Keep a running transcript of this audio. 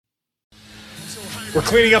We're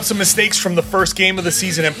cleaning up some mistakes from the first game of the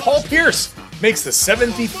season, and Paul Pierce makes the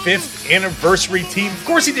 75th anniversary team. Of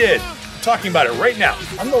course he did. I'm talking about it right now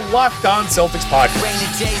on the Locked On Celtics podcast. Rainy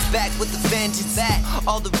J's back with the vengeance.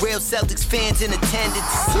 All the real Celtics fans in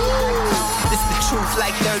attendance. This the truth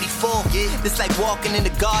like 34. This like walking in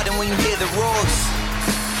the garden when you hear the roars.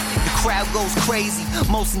 The crowd goes crazy.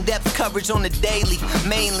 Most in-depth coverage on the daily.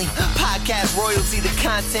 Mainly podcast royalty, the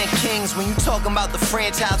content kings. When you talking about the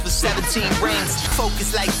franchise with 17 rings.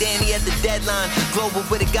 Focus like Danny at the deadline. Global,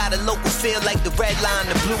 but it got a local feel like the red line,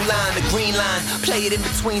 the blue line, the green line. Play it in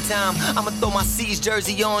between time. I'ma throw my C's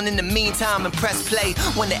jersey on in the meantime and press play.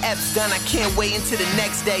 When the F's done, I can't wait until the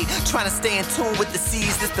next day. Trying to stay in tune with the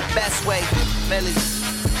C's, that's the best way. Melly.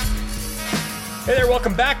 Hey there,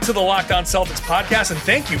 welcome back to the Locked On Celtics podcast, and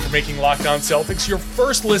thank you for making Locked On Celtics your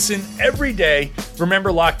first listen every day.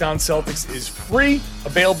 Remember, Locked On Celtics is free,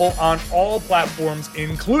 available on all platforms,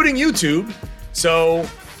 including YouTube. So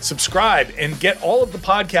subscribe and get all of the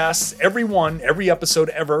podcasts, every episode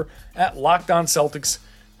ever, at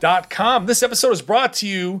LockedOnCeltics.com. This episode is brought to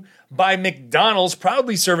you by McDonald's,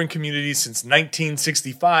 proudly serving communities since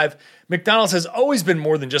 1965. McDonald's has always been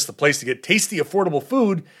more than just a place to get tasty, affordable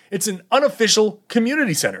food. It's an unofficial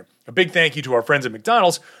community center. A big thank you to our friends at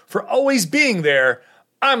McDonald's for always being there.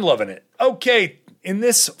 I'm loving it. Okay, in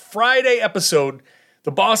this Friday episode,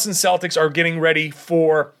 the Boston Celtics are getting ready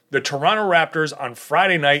for the Toronto Raptors on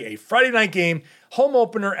Friday night, a Friday night game, home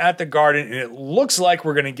opener at the Garden, and it looks like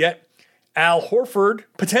we're going to get Al Horford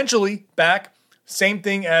potentially back. Same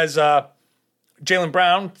thing as Jaylen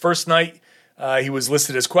Brown. First night, he was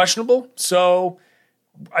listed as questionable. So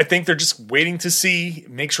I think they're just waiting to see,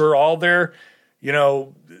 make sure all their,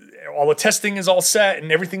 all the testing is all set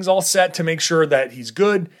and everything's all set to make sure that he's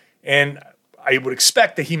good. And I would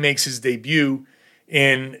expect that he makes his debut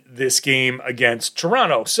in this game against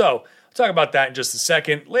Toronto. So I'll talk about that in just a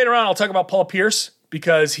second. Later on, I'll talk about Paul Pierce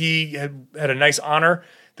because he had a nice honor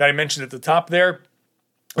that I mentioned at the top there.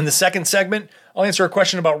 In the second segment, I'll answer a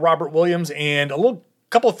question about Robert Williams and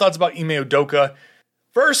couple of thoughts about Ime Udoka.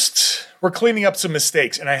 First, we're cleaning up some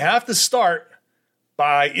mistakes, and I have to start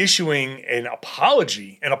by issuing an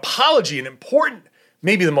apology. An important,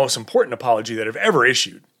 maybe the most important apology that I've ever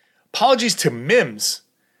issued. Apologies to Mims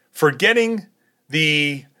for getting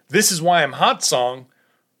the "This Is Why I'm Hot" song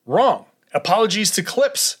wrong. Apologies to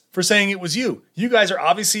Clips for saying it was you. You guys are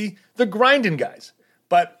obviously the grinding guys.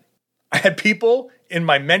 But I had people in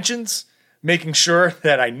my mentions making sure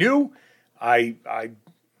that I knew. I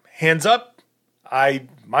hands up,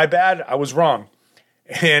 my bad, I was wrong.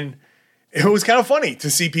 And it was kind of funny to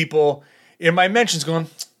see people in my mentions going,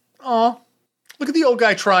 "Aw, look at the old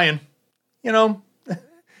guy trying. We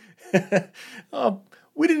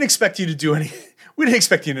didn't expect you to do we didn't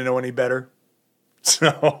expect you to know any better."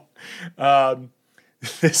 So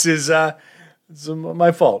this is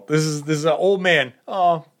my fault. This is an old man.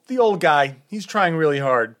 Oh, the old guy, he's trying really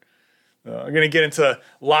hard. I'm going to get into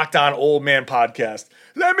Locked On Old Man podcast.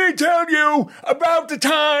 Let me tell you about the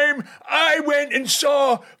time I went and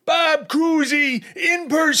saw Bob Cousy in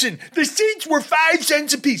person. The seats were 5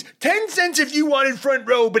 cents a piece, 10 cents if you wanted front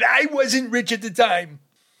row, but I wasn't rich at the time.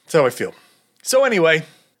 That's how I feel. So anyway,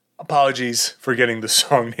 apologies for getting the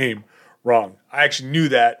song name wrong. I actually knew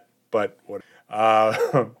that, but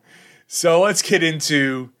whatever. So let's get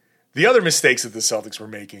into the other mistakes that the Celtics were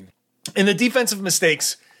making. And the defensive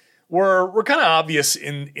mistakes were kind of obvious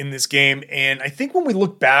in this game. And I think when we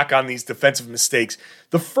look back on these defensive mistakes,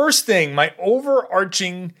 the first thing, my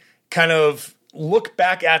overarching kind of look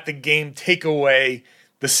back at the game takeaway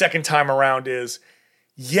the second time around is,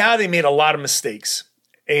 yeah, they made a lot of mistakes.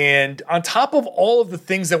 And on top of all of the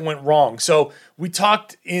things that went wrong. So we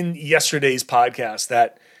talked in yesterday's podcast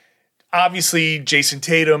that obviously Jason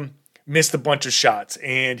Tatum missed a bunch of shots.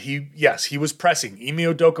 And he was pressing. Ime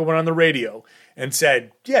Udoka went on the radio and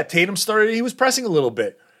said, yeah, Tatum he was pressing a little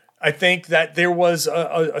bit. I think that there was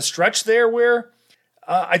a stretch there where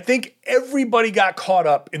I think everybody got caught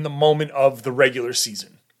up in the moment of the regular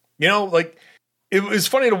season. It was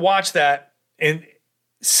funny to watch that and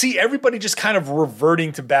see everybody just kind of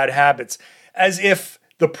reverting to bad habits as if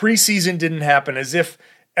the preseason didn't happen, as if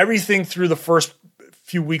everything through the first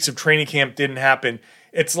few weeks of training camp didn't happen.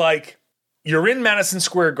 It's like you're in Madison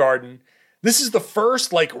Square Garden. This is the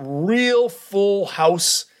first real full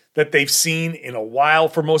house that they've seen in a while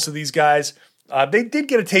for most of these guys. They did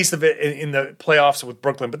get a taste of it in the playoffs with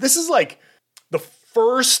Brooklyn, but this is the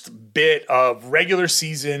first bit of regular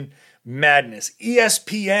season madness.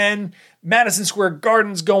 ESPN, Madison Square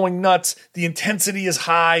Garden's going nuts. The intensity is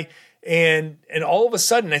high. And all of a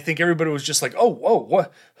sudden, I think everybody was just like, oh,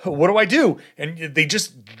 what do I do? And they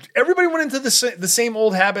just everybody went into the same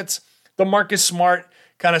old habits. The Marcus Smart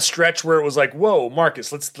kind of stretch where it was like, whoa,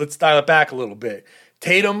 Marcus, let's dial it back a little bit.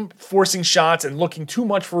 Tatum forcing shots and looking too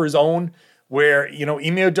much for his own, where,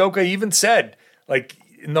 Ime Udoka even said, like,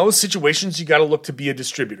 in those situations, you got to look to be a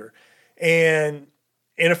distributor. And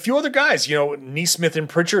a few other guys, Neesmith and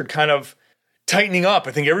Pritchard kind of tightening up.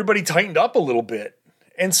 I think everybody tightened up a little bit.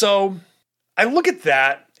 And so I look at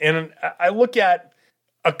that, and I look at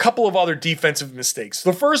a couple of other defensive mistakes.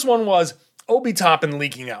 The first one was Obi Toppin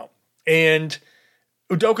leaking out. And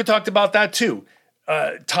Udoka talked about that too.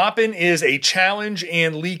 Toppin is a challenge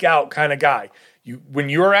and leak out kind of guy. When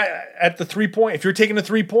you're at the 3-point, if you're taking a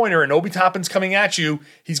 3-pointer and Obi Toppin's coming at you,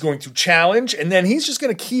 he's going to challenge, and then he's just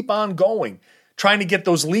going to keep on going, trying to get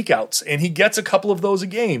those leak outs. And he gets a couple of those a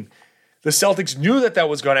game. The Celtics knew that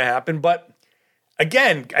was going to happen, but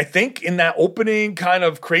again, I think in that opening kind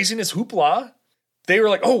of craziness hoopla, they were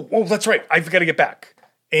like, oh, that's right, I've got to get back.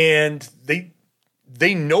 And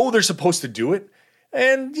they know they're supposed to do it,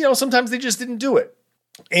 and sometimes they just didn't do it.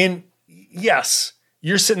 And yes,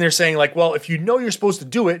 you're sitting there saying like, well, if you know you're supposed to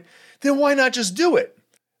do it, then why not just do it?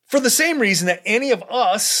 For the same reason that any of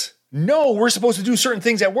us know we're supposed to do certain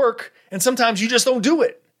things at work, and sometimes you just don't do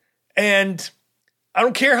it. And I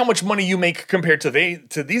don't care how much money you make compared to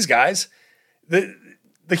these guys. The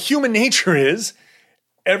human nature is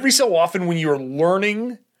every so often when you're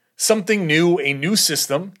learning something new, a new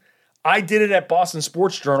system. I did it at Boston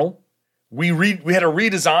Sports Journal. We had a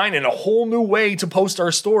redesign and a whole new way to post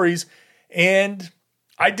our stories, and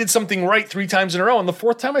I did something right 3 times in a row, and the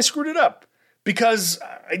 4th time I screwed it up because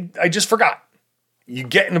I just forgot. You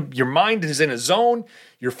get your mind is in a zone.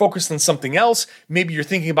 You're focused on something else. Maybe you're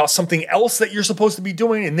thinking about something else that you're supposed to be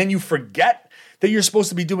doing, and then you forget that you're supposed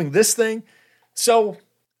to be doing this thing. So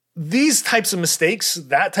these types of mistakes,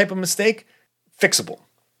 that type of mistake, fixable.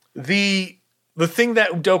 The thing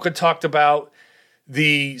that Udoka talked about,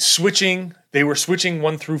 the switching, they were switching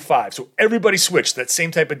 1 through 5. So everybody switched, that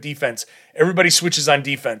same type of defense. Everybody switches on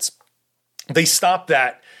defense. They stopped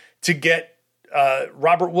that to get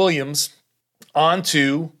Robert Williams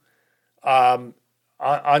onto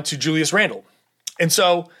Julius Randle. And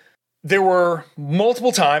so there were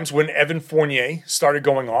multiple times when Evan Fournier started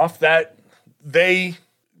going off that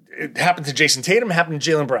it happened to Jason Tatum, it happened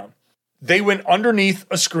to Jaylen Brown. They went underneath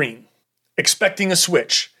a screen expecting a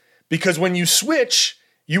switch, because when you switch,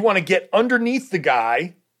 you want to get underneath the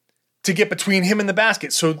guy to get between him and the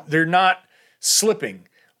basket so they're not slipping.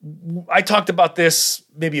 I talked about this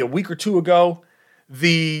maybe a week or 2 ago,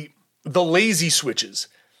 the lazy switches,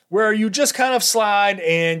 where you just kind of slide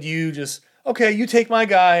and you just, okay, you take my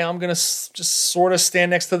guy, I'm going to just sort of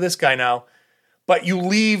stand next to this guy now, but you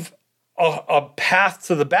leave a path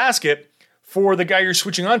to the basket for the guy you're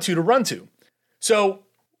switching onto to run to. So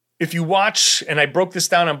if you watch, and I broke this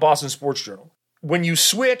down on Boston Sports Journal, when you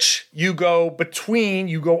switch, you go between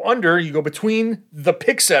the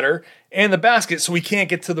pick setter and the basket so he can't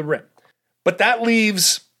get to the rim. But that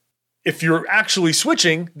leaves, if you're actually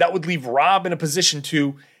switching, that would leave Rob in a position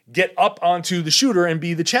to get up onto the shooter and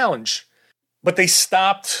be the challenge. But they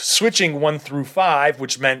stopped switching 1 through 5,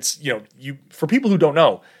 which meant, for people who don't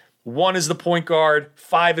know, 1 is the point guard,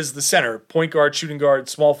 5 is the center, point guard, shooting guard,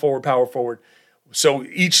 small forward, power forward. So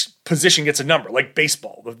each position gets a number, like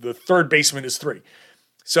baseball. The third baseman is 3.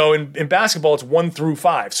 So in basketball, it's 1 through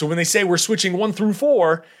 5. So when they say we're switching 1 through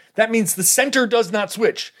 4, that means the center does not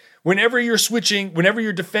switch. Whenever you're switching, whenever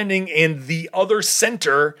you're defending and the other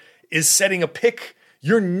center is setting a pick,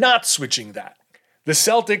 you're not switching that. The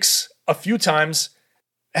Celtics, a few times,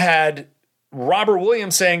 had Robert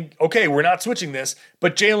Williams saying, okay, we're not switching this,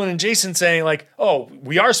 but Jaylen and Jason saying like, oh,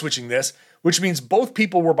 we are switching this, which means both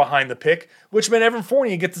people were behind the pick, which meant Evan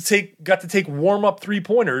Fournier got to take warm-up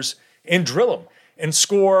 3-pointers and drill them and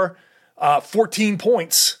score 14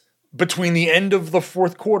 points between the end of the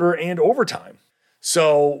 4th quarter and overtime.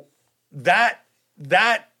 So that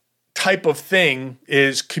type of thing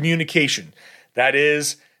is communication. That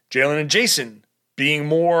is Jaylen and Jason being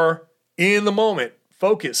more in the moment,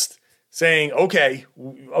 focused, saying, okay,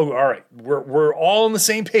 all right, we're all on the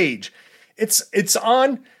same page. It's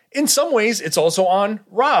on. In some ways, it's also on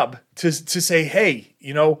Rob to say, hey,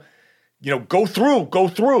 go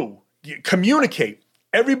through, communicate.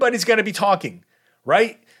 Everybody's got to be talking,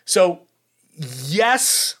 right? So,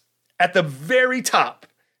 yes, at the very top,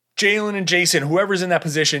 Jaylen and Jason, whoever's in that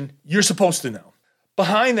position, you're supposed to know.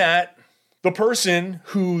 Behind that, the person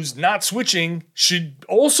who's not switching should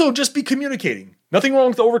also just be communicating. Nothing wrong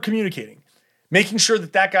with over-communicating. Making sure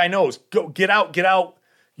that guy knows, get out,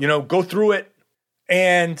 go through it.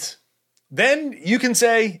 And then you can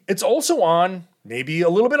say it's also on, maybe a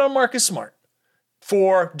little bit on Marcus Smart.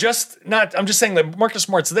 for I'm just saying that Marcus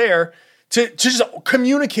Smart's there to just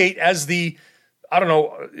communicate as I don't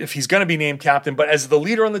know if he's going to be named captain, but as the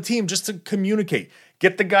leader on the team, just to communicate,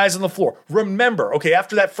 get the guys on the floor. Remember, okay,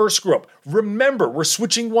 after that first screw up, remember, we're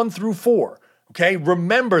switching 1 through 4. Okay,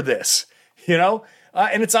 remember this, and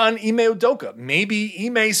it's on Ime Udoka. Maybe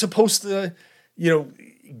Ime's supposed to,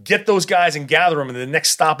 get those guys and gather them in the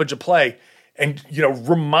next stoppage of play and,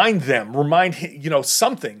 remind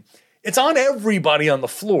something. It's on everybody on the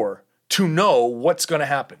floor to know what's going to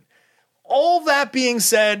happen. All that being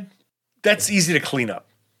said, that's easy to clean up.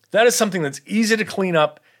 That is something that's easy to clean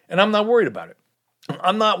up, and I'm not worried about it.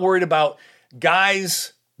 I'm not worried about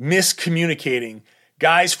guys miscommunicating,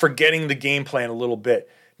 guys forgetting the game plan a little bit.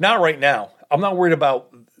 Not right now. I'm not worried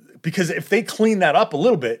about, because if they clean that up a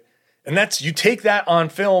little bit, and you take that on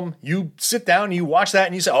film, you sit down, you watch that,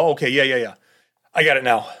 and you say, oh, okay, yeah. I got it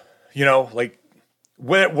now.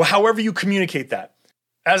 However you communicate that.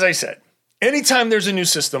 As I said, anytime there's a new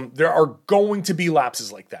system, there are going to be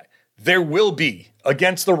lapses like that. There will be,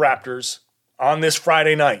 against the Raptors on this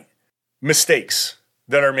Friday night, mistakes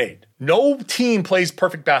that are made. No team plays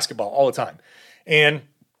perfect basketball all the time. And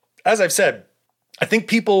as I've said, I think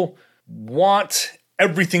people want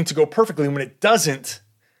everything to go perfectly. When it doesn't,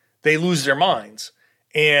 they lose their minds.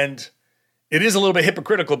 And it is a little bit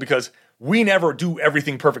hypocritical because we never do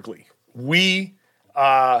everything perfectly. We're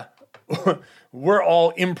all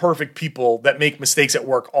imperfect people that make mistakes at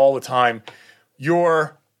work all the time.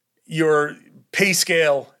 Your pay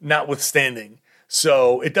scale notwithstanding.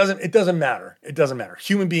 So it doesn't matter. It doesn't matter.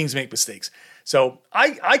 Human beings make mistakes. So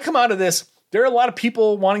I come out of this. There are a lot of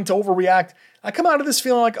people wanting to overreact. I come out of this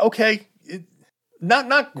feeling like, okay,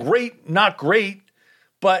 not great,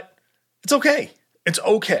 but it's okay. It's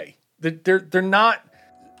okay. They're not.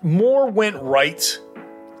 More went right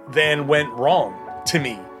than went wrong to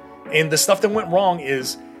me, and the stuff that went wrong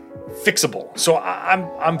is fixable. So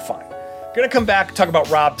I'm fine. Gonna come back, talk about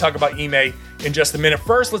Rob, talk about Ime in just a minute.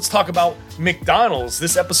 First, let's talk about McDonald's.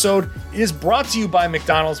 This episode is brought to you by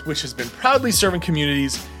McDonald's, which has been proudly serving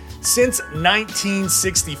communities since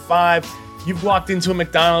 1965. You've walked into a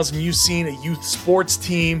McDonald's and you've seen a youth sports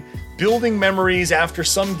team building memories after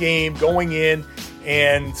some game, going in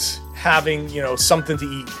and having, something to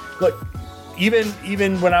eat. Look,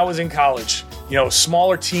 even when I was in college,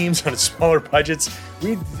 smaller teams on smaller budgets,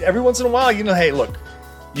 every once in a while, hey, look,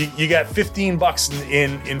 you got $15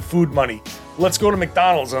 in food money. Let's go to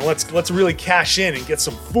McDonald's and let's really cash in and get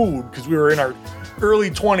some food, because we were in our early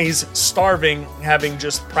 20s, starving, having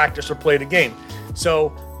just practiced or played a game.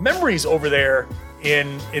 So memories over there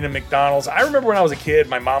in a McDonald's. I remember when I was a kid,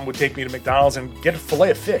 my mom would take me to McDonald's and get a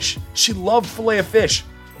fillet of fish. She loved fillet of fish,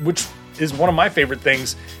 which is one of my favorite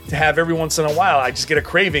things to have every once in a while. I just get a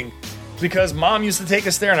craving because mom used to take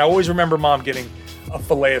us there, and I always remember mom getting a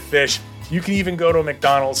fillet of fish. You can even go to a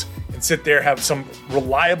McDonald's and sit there, have some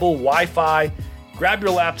reliable Wi-Fi, grab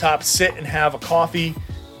your laptop, sit and have a coffee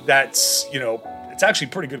that's, it's actually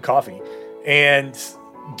pretty good coffee, and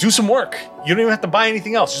do some work. You don't even have to buy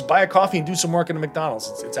anything else. Just buy a coffee and do some work at a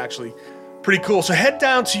McDonald's. It's actually pretty cool. So head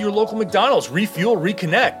down to your local McDonald's, refuel,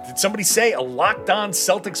 reconnect. Did somebody say a Locked On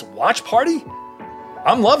Celtics watch party?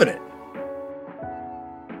 I'm loving it.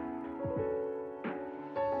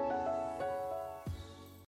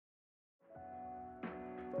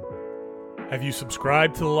 Have you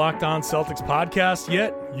subscribed to the Locked On Celtics podcast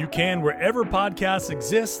yet? You can wherever podcasts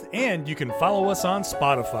exist, and you can follow us on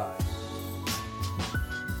Spotify.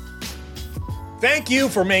 Thank you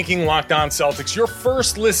for making Locked On Celtics your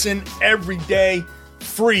first listen every day,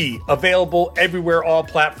 free, available everywhere, all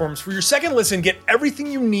platforms. For your second listen, get everything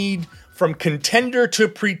you need from contender to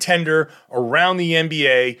pretender around the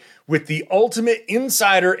NBA with the ultimate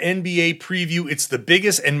insider NBA preview. It's the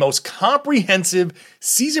biggest and most comprehensive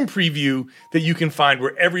season preview that you can find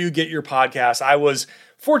wherever you get your podcast. I was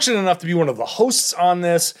fortunate enough to be one of the hosts on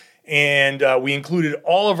this, and we included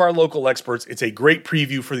all of our local experts. It's a great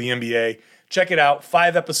preview for the NBA. Check it out.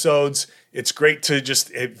 5 episodes. It's great to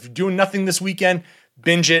just, if you're doing nothing this weekend,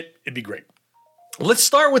 binge it. It'd be great. Let's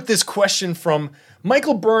start with this question from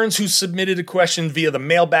Michael Burns, who submitted a question via the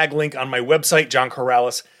mailbag link on my website,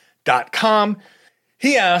 johncorrales.com.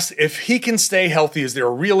 He asked if he can stay healthy, is there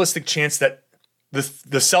a realistic chance that the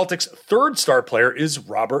Celtics' third star player is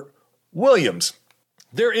Robert Williams?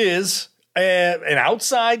 There is an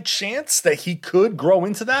outside chance that he could grow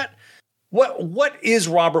into that. What is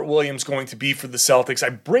Robert Williams going to be for the Celtics? I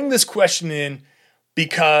bring this question in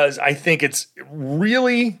because I think it's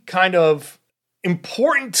really kind of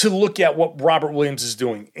important to look at what Robert Williams is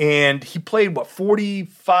doing. And he played,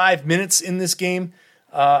 45 minutes in this game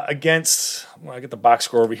against, well, I get the box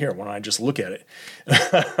score over here. Why don't I just look at it?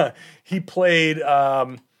 He played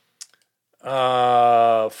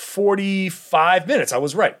 45 minutes. I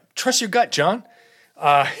was right. Trust your gut, John.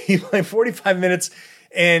 He played 45 minutes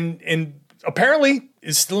and apparently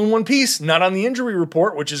is still in one piece, not on the injury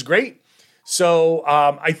report, which is great. So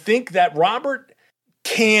I think that Robert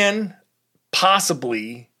can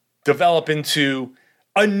possibly develop into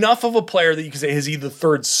enough of a player that you can say is he the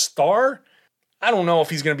third star? I don't know if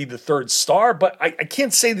he's going to be the third star, but I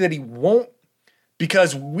can't say that he won't,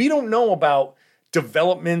 because we don't know about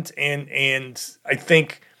development, and I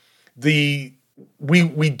think we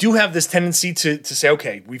do have this tendency to say,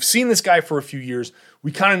 okay, we've seen this guy for a few years,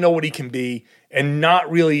 we kind of know what he can be, and not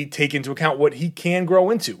really take into account what he can grow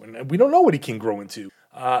into, and we don't know what he can grow into.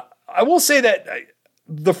 I will say that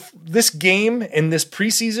this game and this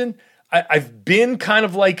preseason, I've been kind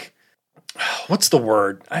of like, what's the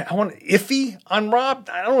word? I want iffy on Rob.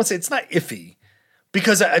 I don't want to say it's not iffy,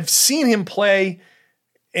 because I've seen him play,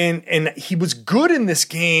 and he was good in this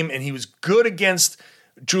game, and he was good against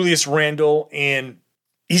Julius Randle, and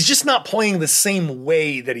he's just not playing the same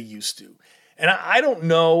way that he used to. And I don't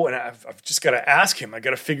know, and I've just got to ask him. I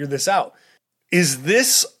got to figure this out. Is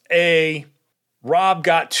this a Rob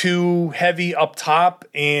got too heavy up top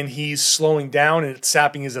and he's slowing down and it's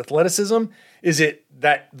sapping his athleticism? Is it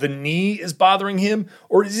that the knee is bothering him?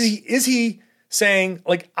 Or is he saying,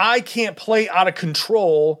 like, I can't play out of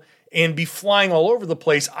control and be flying all over the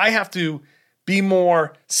place. I have to be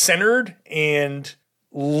more centered and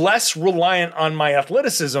less reliant on my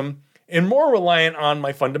athleticism and more reliant on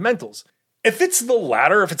my fundamentals. If it's the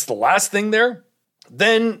latter, if it's the last thing there,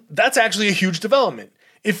 then that's actually a huge development.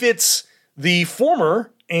 If it's the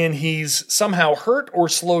former and he's somehow hurt or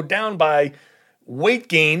slowed down by weight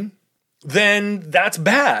gain, then that's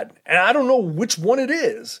bad. And I don't know which one it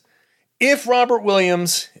is. If Robert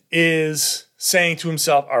Williams is saying to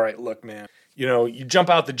himself, all right, look, man, you jump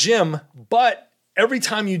out the gym, but every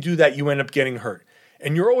time you do that, you end up getting hurt.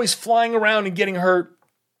 And you're always flying around and getting hurt.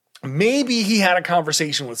 Maybe he had a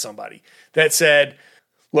conversation with somebody that said,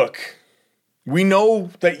 look, we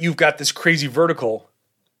know that you've got this crazy vertical.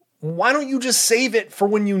 Why don't you just save it for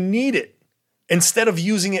when you need it instead of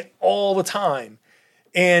using it all the time?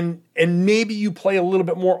 And maybe you play a little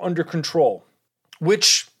bit more under control,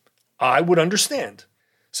 which I would understand.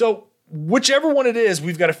 So whichever one it is,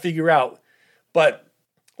 we've got to figure out. But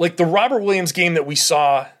like the Robert Williams game that we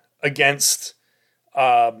saw against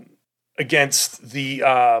the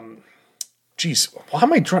why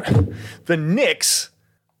am I trying? The Knicks,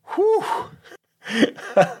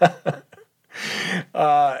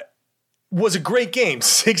 was a great game.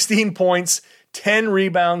 16 points, 10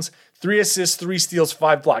 rebounds, 3 assists, 3 steals,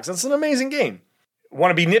 5 blocks. That's an amazing game.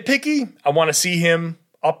 Want to be nitpicky? I want to see him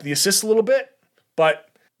up the assists a little bit. But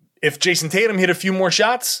if Jason Tatum hit a few more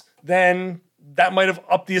shots, then that might have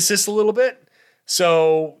upped the assists a little bit.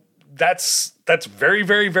 So that's very,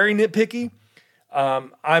 very, very nitpicky.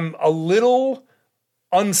 I'm a little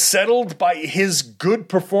unsettled by his good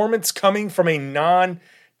performance coming from a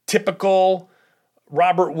non-typical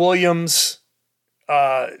Robert Williams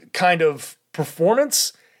kind of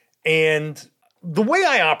performance. And the way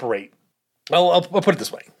I operate, I'll put it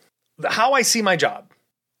this way. How I see my job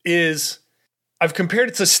is I've compared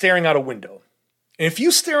it to staring out a window. And if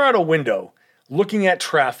you stare out a window looking at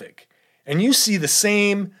traffic and you see the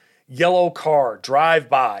same yellow car drive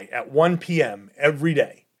by at 1 p.m. every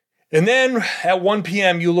day, and then at 1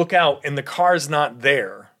 p.m. you look out and the car's not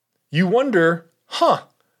there, you wonder,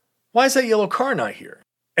 why is that yellow car not here?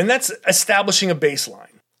 And that's establishing a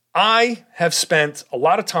baseline. I have spent a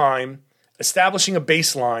lot of time establishing a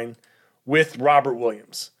baseline with Robert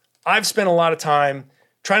Williams. I've spent a lot of time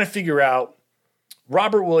trying to figure out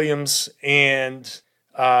Robert Williams and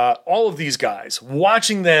all of these guys,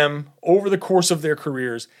 watching them over the course of their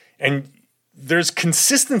careers, and there's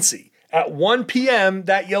consistency. At 1 p.m.,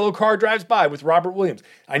 that yellow car drives by with Robert Williams.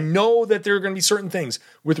 I know that there are going to be certain things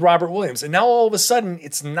with Robert Williams, and now all of a sudden,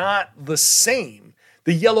 it's not the same.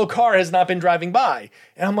 The yellow car has not been driving by.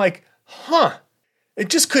 And I'm like, it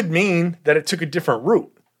just could mean that it took a different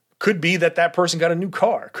route. Could be that person got a new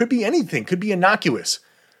car. Could be anything. Could be innocuous.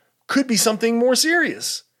 Could be something more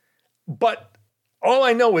serious. But all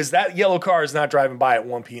I know is that yellow car is not driving by at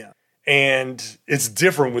 1 p.m. And it's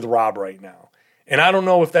different with Rob right now. And I don't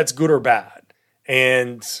know if that's good or bad.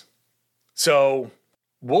 And so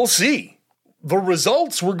we'll see. The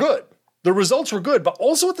results were good. But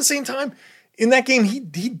also at the same time, in that game, he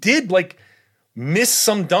did like miss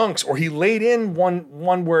some dunks, or he laid in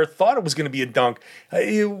one where thought it was going to be a dunk.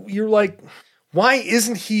 You're like, why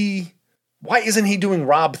isn't he doing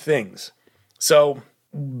Rob things? So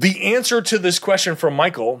the answer to this question from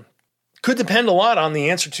Michael could depend a lot on the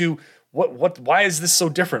answer to why is this so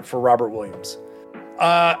different for Robert Williams?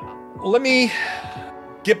 Let me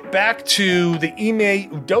get back to the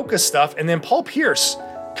Ime Udoka stuff, and then Paul Pierce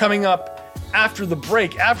coming up after the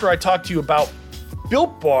break, after I talk to you about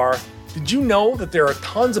Built Bar. Did you know that there are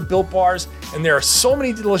tons of Built Bars, and there are so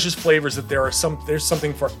many delicious flavors that there's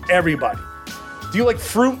something for everybody? Do you like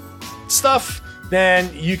fruit stuff?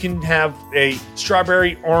 Then you can have a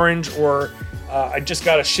strawberry, orange, or I just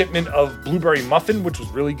got a shipment of blueberry muffin, which was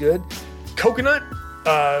really good. Coconut,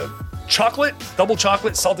 chocolate, double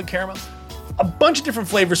chocolate, salted caramel. A bunch of different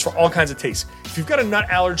flavors for all kinds of tastes. If you've got a nut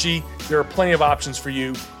allergy, there are plenty of options for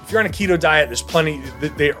you. If you're on a keto diet, there's plenty.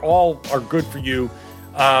 They all are good for you.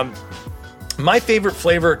 My favorite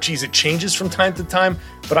flavor, geez, it changes from time to time,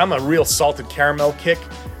 but I'm a real salted caramel kick.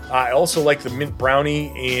 I also like the mint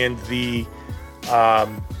brownie and the, all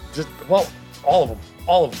of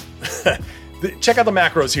them. Check out the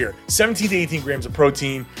macros here. 17 to 18 grams of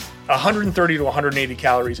protein, 130 to 180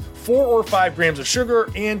 calories, 4 or 5 grams of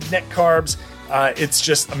sugar, and net carbs. It's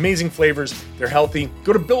just amazing flavors. They're healthy.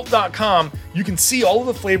 Go to Built.com. You can see all of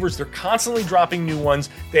the flavors. They're constantly dropping new ones.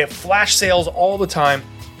 They have flash sales all the time.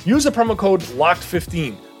 Use the promo code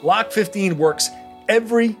LOCKED15. LOCKED15 works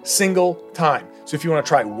every single time. So if you want to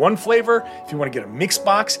try one flavor, if you want to get a mixed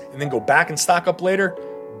box and then go back and stock up later,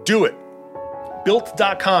 do it.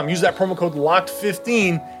 Built.com. Use that promo code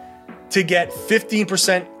LOCKED15 to get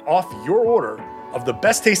 15% off your order of the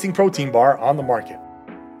best tasting protein bar on the market.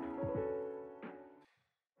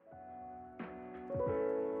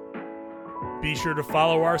 Be sure to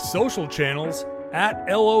follow our social channels at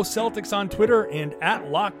LO Celtics on Twitter and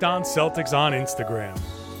at Locked On Celtics on Instagram.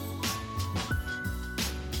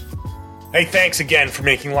 Hey, thanks again for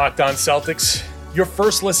making Locked On Celtics your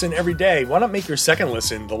first listen every day. Why not make your second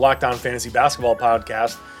listen the Locked On Fantasy Basketball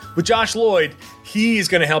Podcast with Josh Lloyd? He is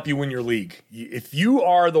going to help you win your league. If you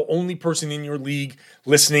are the only person in your league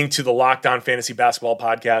listening to the Locked On Fantasy Basketball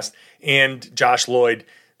Podcast and Josh Lloyd,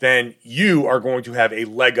 then you are going to have a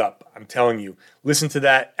leg up. I'm telling you. Listen to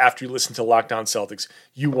that after you listen to Locked On Celtics.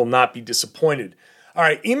 You will not be disappointed. All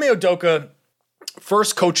right, Ime Udoka,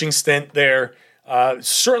 first coaching stint there.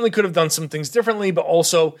 Certainly could have done some things differently, but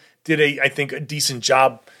also did I think, a decent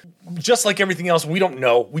job. Just like everything else, we don't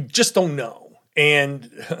know. We just don't know. And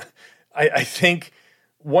I think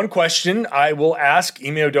one question I will ask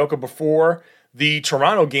Ime Udoka before the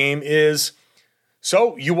Toronto game is,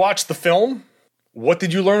 so you watched the film? What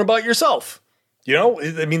did you learn about yourself? You know,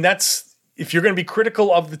 I mean, that's, if you're going to be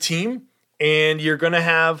critical of the team and you're going to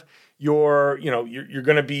have you're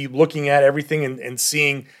going to be looking at everything and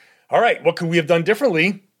seeing, all right, what could we have done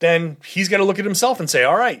differently? Then he's got to look at himself and say,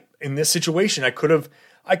 all right, in this situation, I could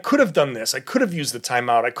have done this. I could have used the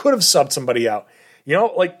timeout. I could have subbed somebody out. You know,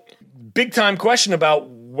 like, big time question about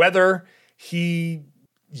whether he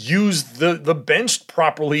used the bench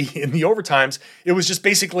properly in the overtimes. It was just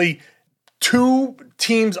basically 2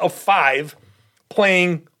 teams of 5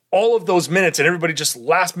 playing all of those minutes and everybody just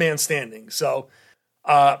last man standing. So,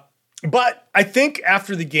 but I think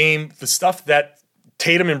after the game, the stuff that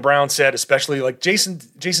Tatum and Brown said, especially like Jason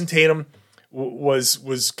Tatum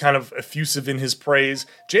was kind of effusive in his praise.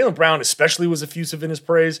 Jaylen Brown especially was effusive in his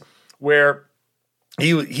praise, where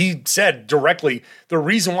he said directly, the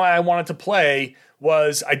reason why I wanted to play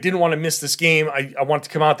was I didn't want to miss this game. I wanted to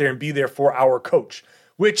come out there and be there for our coach,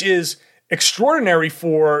 which is extraordinary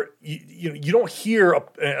for, you don't hear a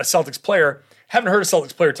Celtics player, haven't heard a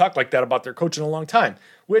Celtics player talk like that about their coach in a long time,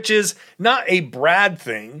 which is not a Brad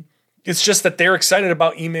thing. It's just that they're excited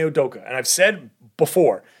about Ime Udoka. And I've said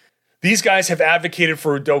before, these guys have advocated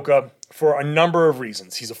for Udoka for a number of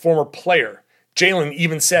reasons. He's a former player. Jaylen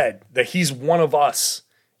even said that he's one of us.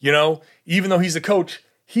 You know, even though he's a coach,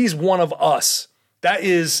 he's one of us. That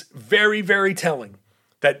is very, very telling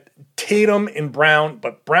that Tatum and Brown,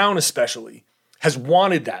 but Brown especially, has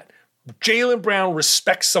wanted that. Jaylen Brown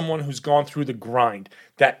respects someone who's gone through the grind,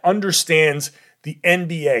 that understands the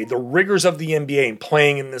NBA, the rigors of the NBA and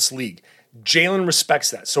playing in this league. Jaylen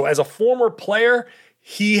respects that. So as a former player,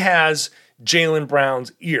 he has Jaylen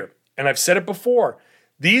Brown's ear. And I've said it before,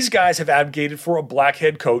 these guys have advocated for a black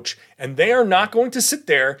head coach, and they are not going to sit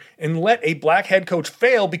there and let a black head coach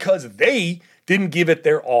fail because they didn't give it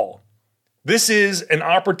their all. This is an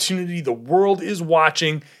opportunity. The world is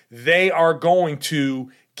watching. They are going to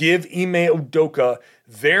give Ime Udoka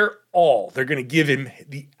their all. They're going to give him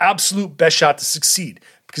the absolute best shot to succeed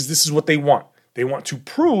because this is what they want. They want to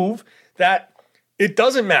prove that it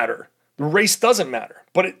doesn't matter. The race doesn't matter,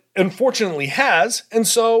 but it unfortunately has. And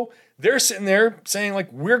so they're sitting there saying,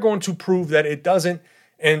 like, we're going to prove that it doesn't.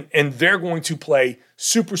 and they're going to play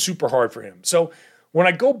super, super hard for him. So when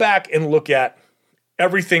I go back and look at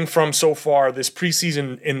everything from so far this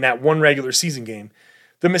preseason in that one regular season game,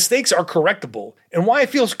 the mistakes are correctable. And why I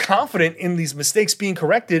feel confident in these mistakes being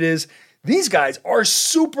corrected is these guys are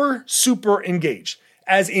super, super engaged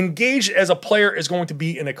as a player is going to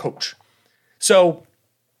be in a coach. So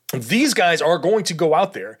these guys are going to go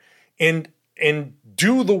out there and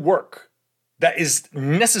do the work that is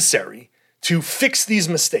necessary to fix these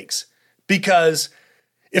mistakes. Because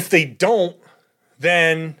if they don't,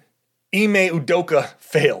 then Ime Udoka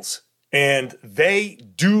fails. And they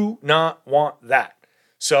do not want that.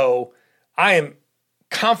 So I am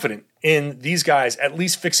confident in these guys at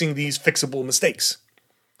least fixing these fixable mistakes.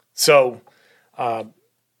 So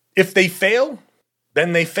if they fail,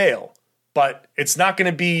 then they fail. But it's not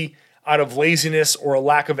going to be out of laziness or a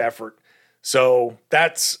lack of effort. So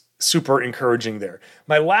that's super encouraging there.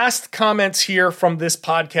 My last comments here from this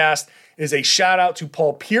podcast is a shout out to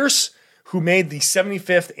Paul Pierce, who made the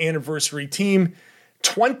 75th anniversary team.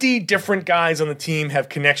 20 different guys on the team have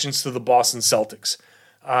connections to the Boston Celtics.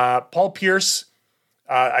 Paul Pierce,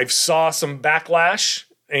 I saw some backlash,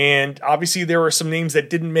 and obviously there were some names that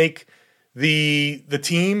didn't make the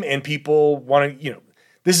team, and people want to,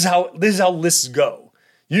 this is how lists go.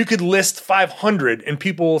 You could list 500, and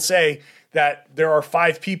people will say that there are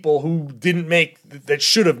 5 people who didn't make that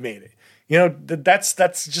should have made it.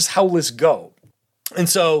 That's just how lists go. And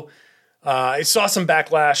so I saw some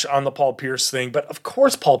backlash on the Paul Pierce thing, but of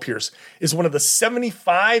course Paul Pierce is one of the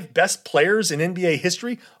 75 best players in NBA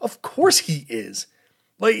history. Of course he is.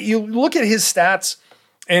 Like, you look at his stats,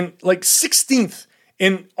 and like 16th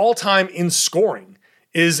in all time in scoring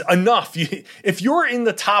is enough. If you're in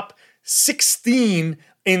the top 16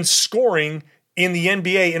 in scoring in the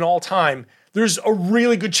NBA in all time, there's a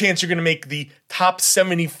really good chance you're going to make the top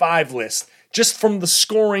 75 list just from the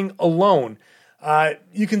scoring alone.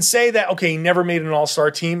 You can say that, okay, he never made an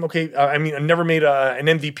all-star team. Okay, never made an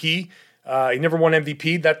MVP. He never won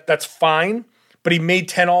MVP. That's fine. But he made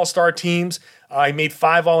 10 all-star teams. He made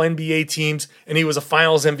 5 all-NBA teams, and he was a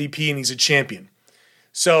finals MVP, and he's a champion.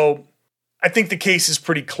 So I think the case is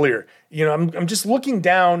pretty clear. I'm just looking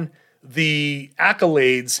down the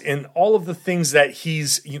accolades and all of the things that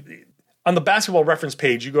he's on the Basketball Reference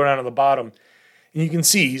page. You go down to the bottom, and you can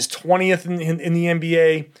see he's 20th in the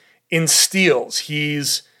NBA in steals.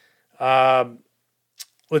 He's 70th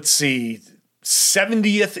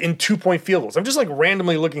in 2-point field goals. I'm just like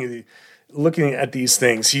randomly looking at these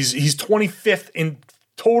things. He's 25th in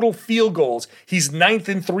total field goals. He's 9th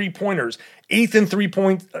in 3-pointers, 8th in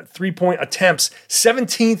three-point attempts,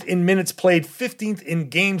 17th in minutes played, 15th in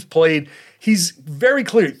games played. He's very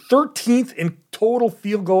clear 13th in total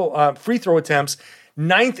field goal free throw attempts,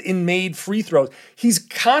 9th in made free throws. He's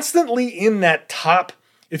constantly in that top.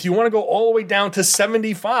 If you want to go all the way down to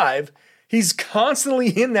 75, he's constantly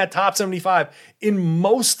in that top 75 in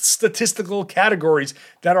most statistical categories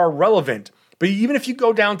that are relevant. But even if you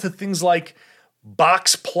go down to things like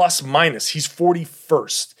box plus minus, he's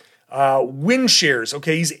 41st. Win shares,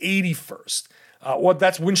 okay, he's 81st.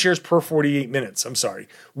 That's win shares per 48 minutes. I'm sorry.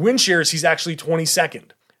 Win shares, he's actually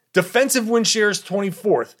 22nd. Defensive win shares,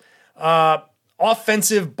 24th.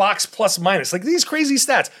 Offensive box plus minus, like these crazy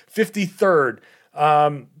stats, 53rd.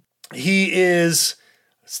 He is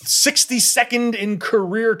 62nd in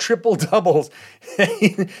career triple doubles.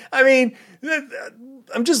 I mean,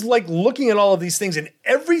 I'm just like looking at all of these things, and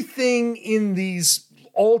everything in these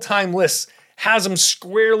all-time lists has him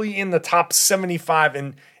squarely in the top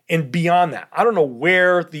 75 and beyond that. I don't know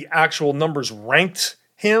where the actual numbers ranked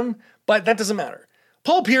him, but that doesn't matter.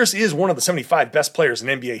 Paul Pierce is one of the 75 best players in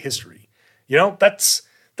NBA history. That's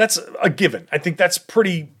a given. I think that's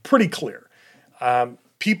pretty clear.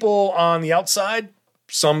 People on the outside,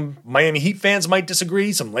 some Miami Heat fans might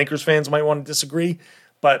disagree, some Lakers fans might want to disagree,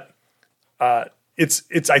 but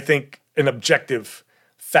it's I think an objective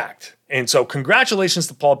fact. And so congratulations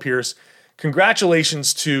to Paul Pierce.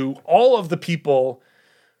 Congratulations to all of the people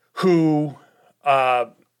who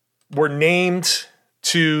were named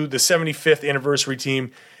to the 75th anniversary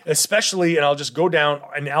team, especially, and I'll just go down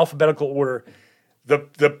in alphabetical order,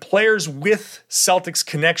 the players with Celtics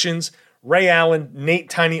connections: Ray Allen, Nate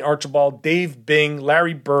Tiny Archibald, Dave Bing,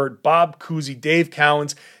 Larry Bird, Bob Cousy, Dave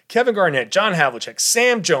Cowens, Kevin Garnett, John Havlicek,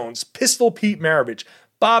 Sam Jones, Pistol Pete Maravich,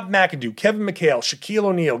 Bob McAdoo, Kevin McHale, Shaquille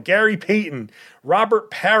O'Neal, Gary Payton, Robert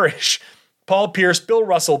Parrish, Paul Pierce, Bill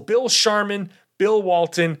Russell, Bill Sharman, Bill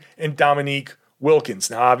Walton, and Dominique Wilkins.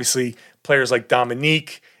 Now, obviously, players like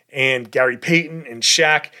Dominique and Gary Payton and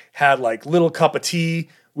Shaq had like little cup of tea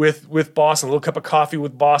with Boston, a little cup of coffee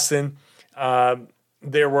with Boston. But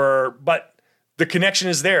the connection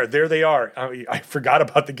is there. There they are. I forgot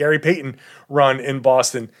about the Gary Payton run in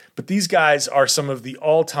Boston, but these guys are some of the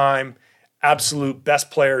all-time absolute best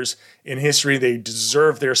players in history. They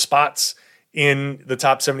deserve their spots in the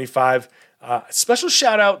top 75. Special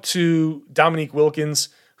shout out to Dominique Wilkins,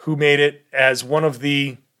 who made it as one of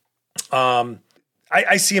the,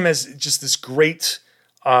 I see him as just this great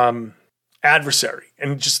adversary,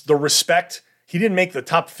 and just the respect. He didn't make the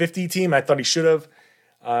top 50 team. I thought he should have.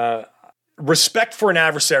 Respect for an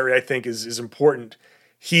adversary, I think, is important.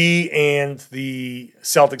 He and the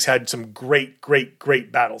Celtics had some great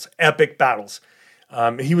battles, epic battles.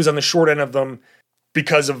 He was on the short end of them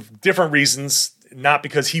because of different reasons, not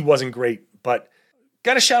because he wasn't great. But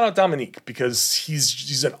got to shout out Dominique, because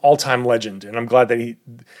he's an all-time legend, and I'm glad that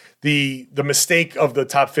the mistake of the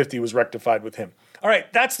top 50 was rectified with him. All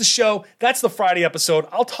right, that's the show. That's the Friday episode.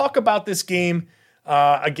 I'll talk about this game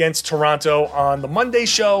against Toronto on the Monday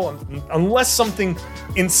show, unless something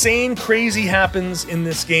insane, crazy happens in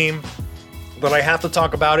this game that I have to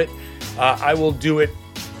talk about it. I will do it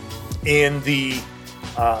in the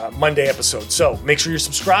Monday episode. So make sure you're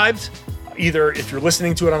subscribed, either if you're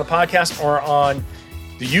listening to it on the podcast or on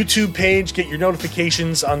the YouTube page. Get your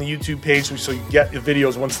notifications on the YouTube page so you get the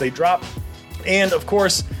videos once they drop. And of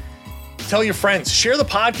course, tell your friends, share the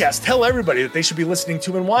podcast, tell everybody that they should be listening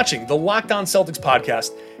to and watching the Locked On Celtics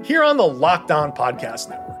podcast here on the Locked On Podcast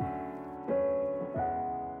Network.